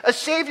this, a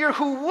Savior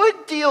who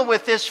would deal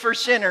with this for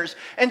sinners.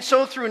 And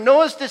so through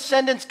Noah's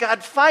descendants,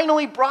 God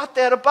finally brought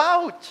that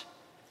about.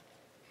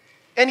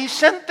 And he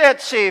sent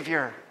that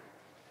Savior.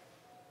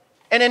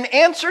 And in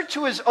answer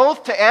to his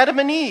oath to Adam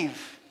and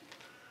Eve,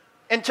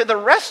 and to the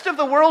rest of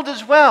the world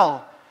as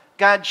well,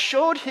 God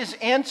showed his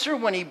answer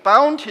when he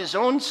bound his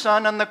own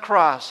son on the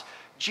cross.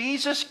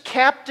 Jesus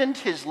captained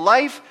his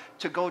life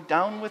to go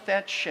down with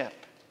that ship.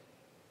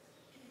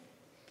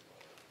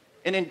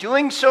 And in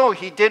doing so,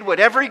 he did what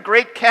every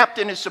great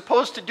captain is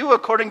supposed to do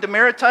according to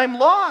maritime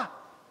law.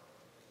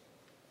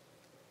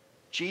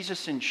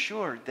 Jesus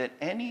ensured that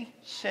any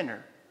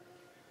sinner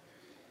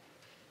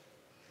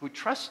who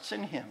trusts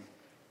in him,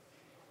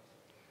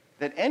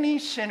 that any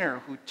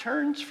sinner who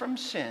turns from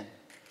sin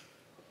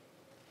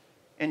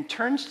and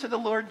turns to the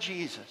Lord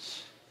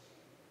Jesus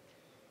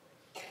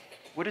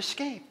would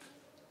escape.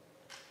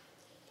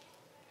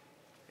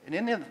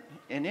 And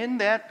in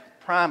that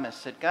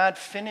promise that God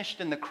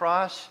finished in the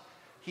cross,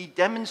 he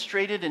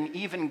demonstrated an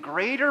even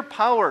greater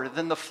power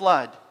than the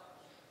flood.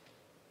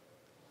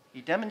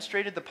 He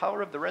demonstrated the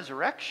power of the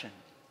resurrection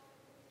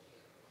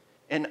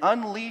and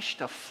unleashed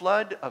a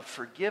flood of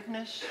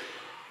forgiveness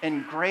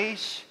and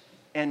grace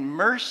and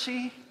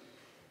mercy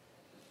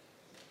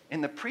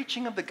in the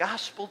preaching of the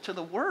gospel to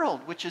the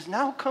world, which has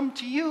now come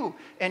to you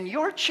and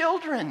your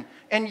children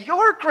and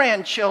your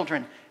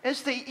grandchildren,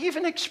 as they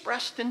even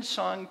expressed in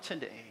song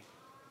today.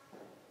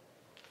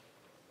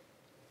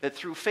 That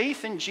through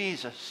faith in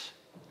Jesus,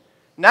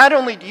 not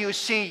only do you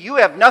see you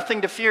have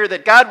nothing to fear,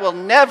 that God will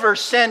never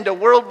send a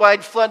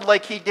worldwide flood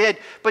like he did,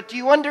 but do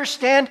you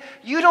understand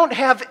you don't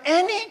have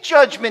any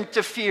judgment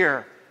to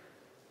fear?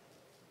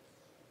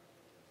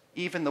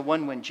 Even the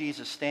one when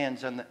Jesus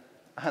stands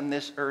on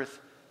this earth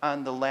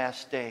on the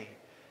last day.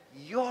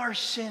 Your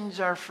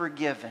sins are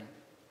forgiven.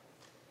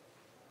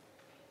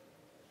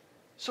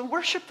 So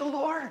worship the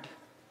Lord.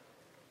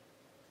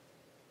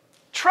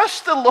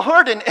 Trust the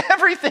Lord in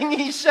everything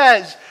he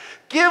says.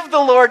 Give the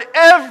Lord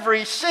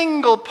every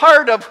single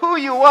part of who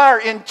you are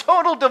in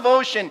total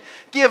devotion.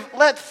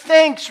 Let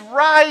thanks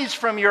rise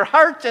from your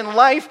heart and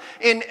life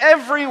in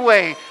every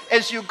way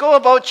as you go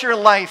about your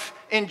life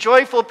in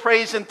joyful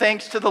praise and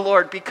thanks to the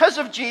Lord. Because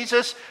of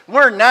Jesus,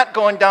 we're not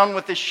going down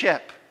with the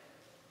ship.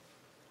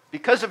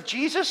 Because of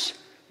Jesus,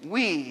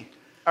 we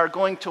are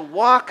going to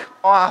walk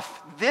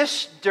off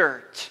this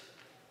dirt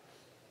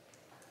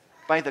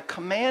by the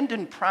command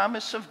and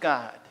promise of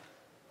God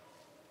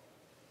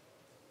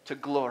to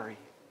glory.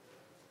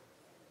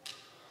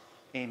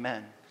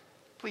 Amen.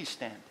 Please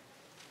stand.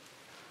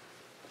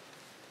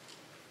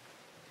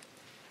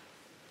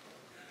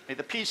 May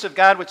the peace of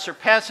God, which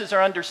surpasses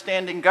our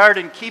understanding, guard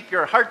and keep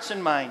your hearts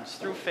and minds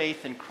through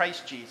faith in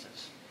Christ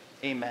Jesus.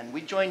 Amen.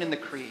 We join in the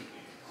creed.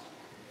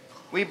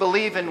 We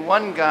believe in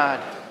one God,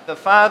 the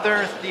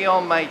Father, the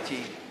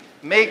Almighty,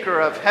 maker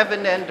of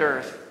heaven and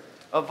earth,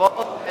 of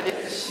all that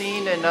is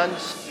seen and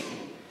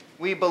unseen.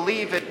 We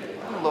believe in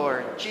one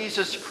Lord,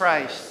 Jesus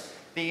Christ,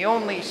 the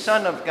only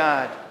Son of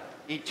God,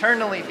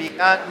 eternally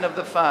begotten of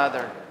the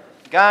Father,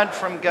 God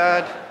from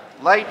God,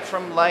 light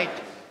from light,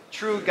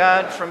 true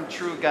God from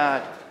true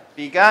God,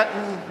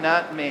 begotten,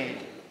 not made,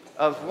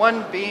 of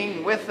one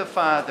being with the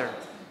Father.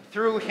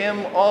 Through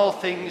him all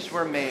things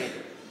were made.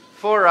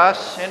 For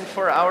us and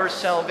for our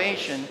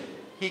salvation,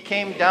 he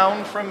came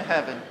down from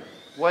heaven,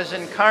 was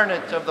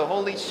incarnate of the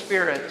Holy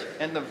Spirit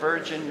and the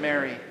Virgin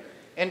Mary,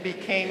 and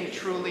became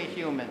truly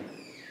human.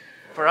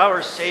 For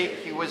our sake,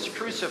 he was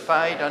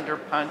crucified under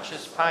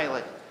Pontius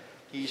Pilate.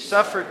 He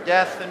suffered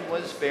death and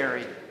was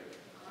buried.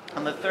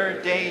 On the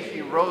third day,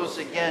 he rose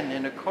again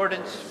in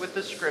accordance with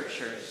the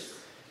Scriptures.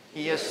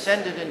 He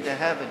ascended into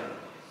heaven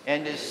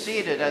and is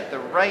seated at the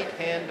right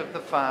hand of the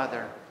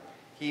Father.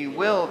 He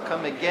will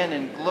come again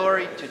in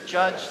glory to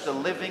judge the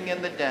living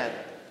and the dead,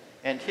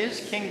 and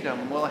his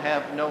kingdom will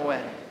have no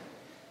end.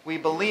 We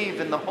believe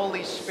in the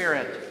Holy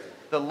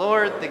Spirit, the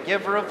Lord, the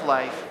giver of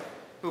life,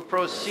 who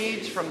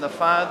proceeds from the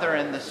Father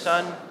and the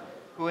Son,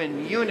 who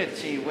in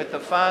unity with the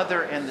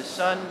Father and the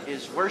Son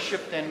is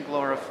worshipped and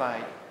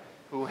glorified,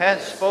 who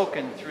has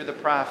spoken through the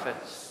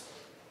prophets.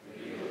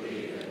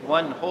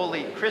 One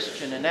holy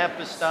Christian and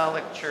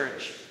apostolic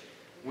church.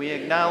 We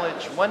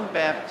acknowledge one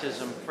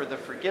baptism for the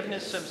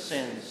forgiveness of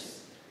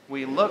sins.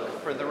 We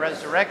look for the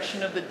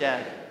resurrection of the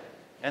dead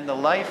and the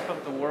life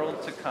of the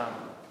world to come.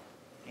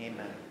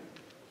 Amen.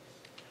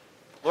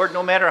 Lord,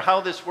 no matter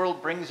how this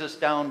world brings us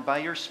down, by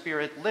your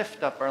Spirit,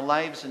 lift up our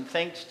lives in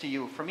thanks to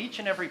you from each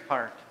and every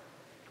part.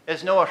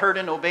 As Noah heard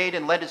and obeyed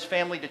and led his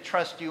family to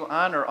trust you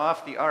on or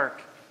off the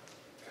ark,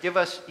 give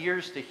us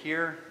ears to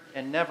hear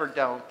and never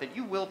doubt that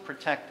you will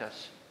protect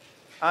us.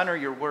 Honor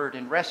your word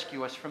and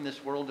rescue us from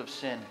this world of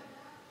sin.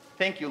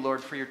 Thank you,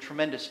 Lord, for your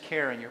tremendous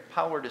care and your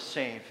power to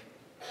save.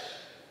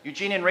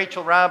 Eugene and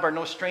Rachel Robb are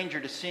no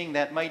stranger to seeing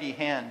that mighty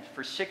hand.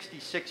 For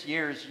 66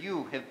 years,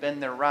 you have been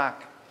their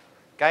rock,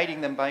 guiding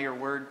them by your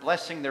word,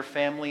 blessing their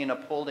family and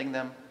upholding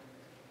them.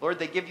 Lord,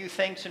 they give you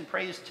thanks and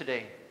praise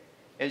today.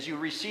 As you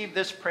receive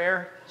this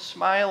prayer,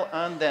 smile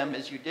on them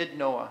as you did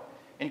Noah,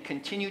 and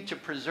continue to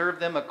preserve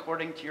them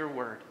according to your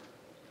word.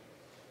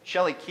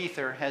 Shelley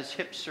Keither has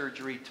hip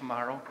surgery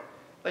tomorrow.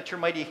 Let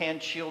your mighty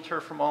hand shield her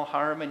from all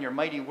harm, and your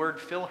mighty word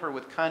fill her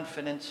with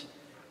confidence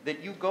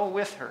that you go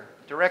with her,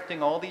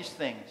 directing all these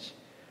things.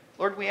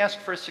 Lord, we ask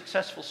for a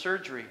successful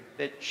surgery,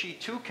 that she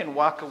too can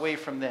walk away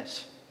from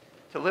this,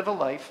 to live a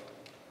life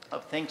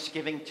of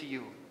thanksgiving to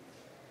you.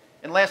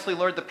 And lastly,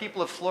 Lord, the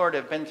people of Florida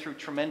have been through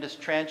tremendous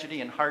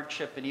tragedy and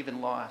hardship and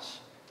even loss.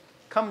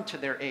 Come to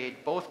their aid,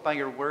 both by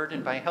your word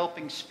and by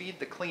helping speed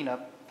the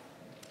cleanup,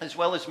 as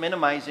well as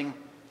minimizing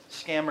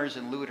scammers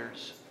and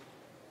looters.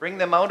 Bring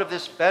them out of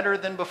this better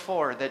than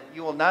before, that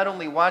you will not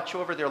only watch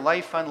over their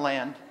life on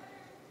land,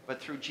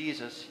 but through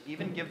Jesus,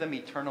 even give them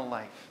eternal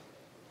life.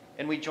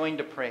 And we join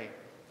to pray.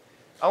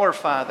 Our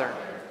Father,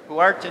 who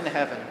art in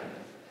heaven,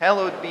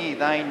 hallowed be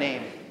thy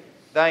name.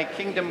 Thy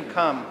kingdom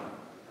come.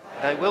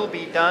 Thy will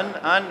be done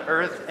on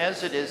earth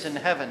as it is in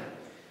heaven.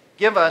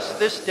 Give us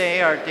this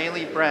day our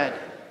daily bread,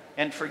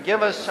 and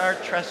forgive us our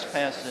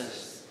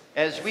trespasses,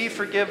 as we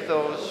forgive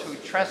those who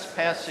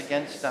trespass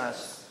against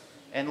us.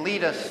 And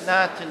lead us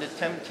not into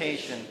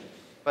temptation,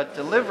 but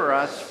deliver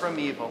us from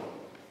evil.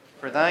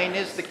 For thine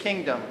is the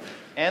kingdom,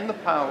 and the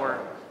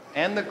power,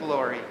 and the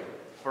glory,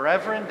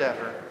 forever and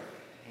ever.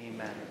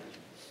 Amen.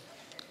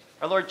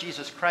 Our Lord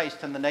Jesus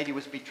Christ, on the night he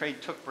was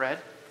betrayed, took bread,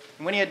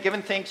 and when he had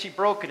given thanks, he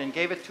broke it and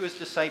gave it to his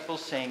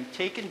disciples, saying,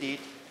 Take and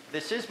eat.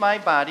 This is my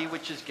body,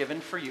 which is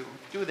given for you.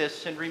 Do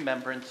this in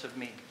remembrance of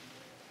me.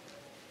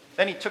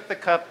 Then he took the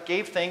cup,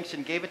 gave thanks,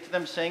 and gave it to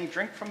them, saying,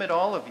 Drink from it,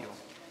 all of you.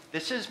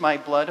 This is my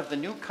blood of the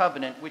new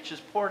covenant, which is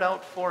poured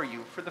out for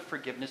you for the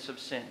forgiveness of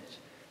sins.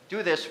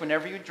 Do this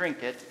whenever you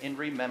drink it in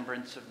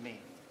remembrance of me.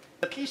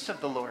 The peace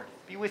of the Lord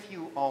be with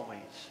you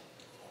always.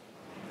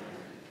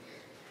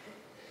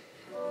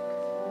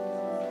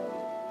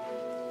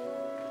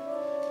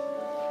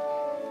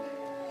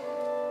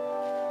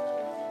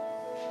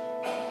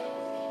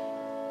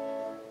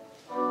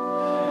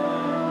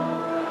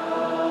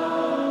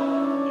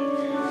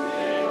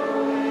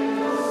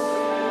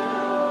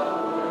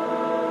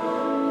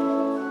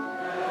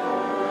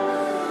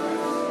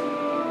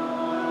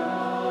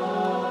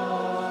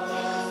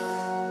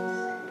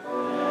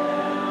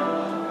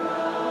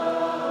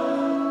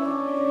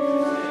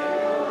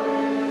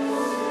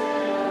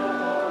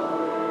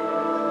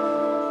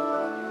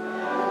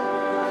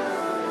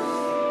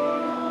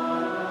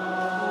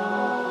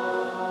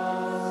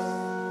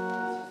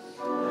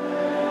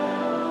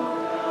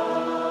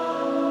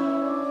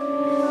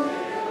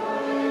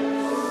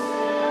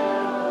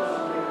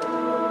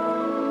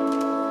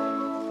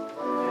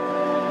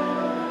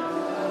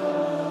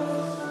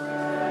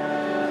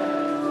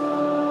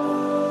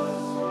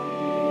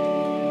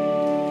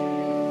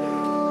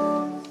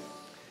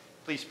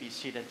 Please be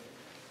seated.